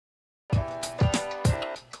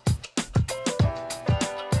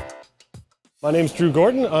My name's Drew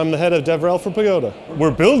Gordon. I'm the head of DevRel for Pagoda.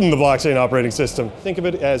 We're building the blockchain operating system. Think of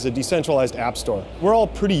it as a decentralized app store. We're all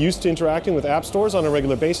pretty used to interacting with app stores on a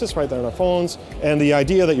regular basis right there on our phones. And the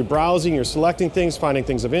idea that you're browsing, you're selecting things, finding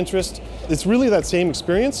things of interest, it's really that same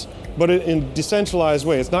experience, but in a decentralized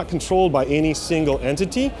way. It's not controlled by any single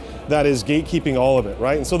entity that is gatekeeping all of it,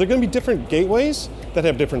 right? And so there are going to be different gateways that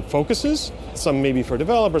have different focuses. Some maybe for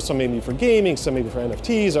developers, some maybe for gaming, some maybe for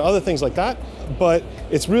NFTs or other things like that. But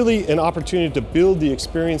it's really an opportunity to build the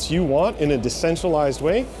experience you want in a decentralized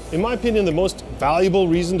way. In my opinion, the most valuable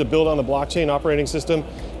reason to build on the blockchain operating system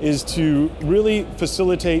is to really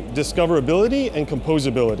facilitate discoverability and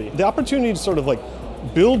composability. The opportunity to sort of like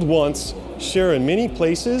build once, share in many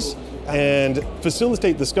places, and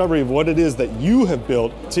facilitate discovery of what it is that you have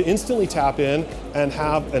built to instantly tap in and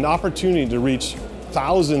have an opportunity to reach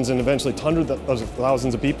thousands and eventually hundreds of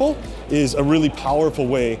thousands of people is a really powerful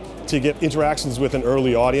way to get interactions with an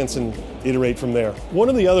early audience and iterate from there. One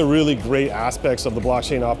of the other really great aspects of the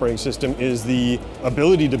blockchain operating system is the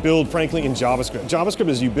ability to build, frankly, in JavaScript. JavaScript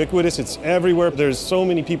is ubiquitous, it's everywhere. There's so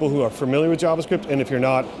many people who are familiar with JavaScript, and if you're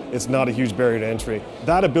not, it's not a huge barrier to entry.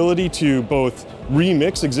 That ability to both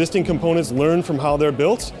remix existing components, learn from how they're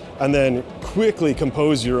built, and then quickly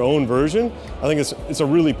compose your own version, I think it's a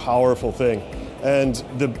really powerful thing. And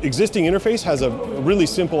the existing interface has a really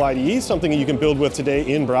simple IDE, something that you can build with today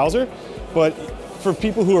in browser. But for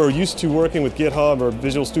people who are used to working with GitHub or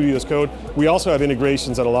Visual Studio's code, we also have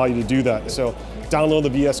integrations that allow you to do that. So download the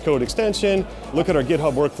VS Code extension, look at our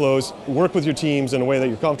GitHub workflows, work with your teams in a way that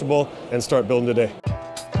you're comfortable, and start building today.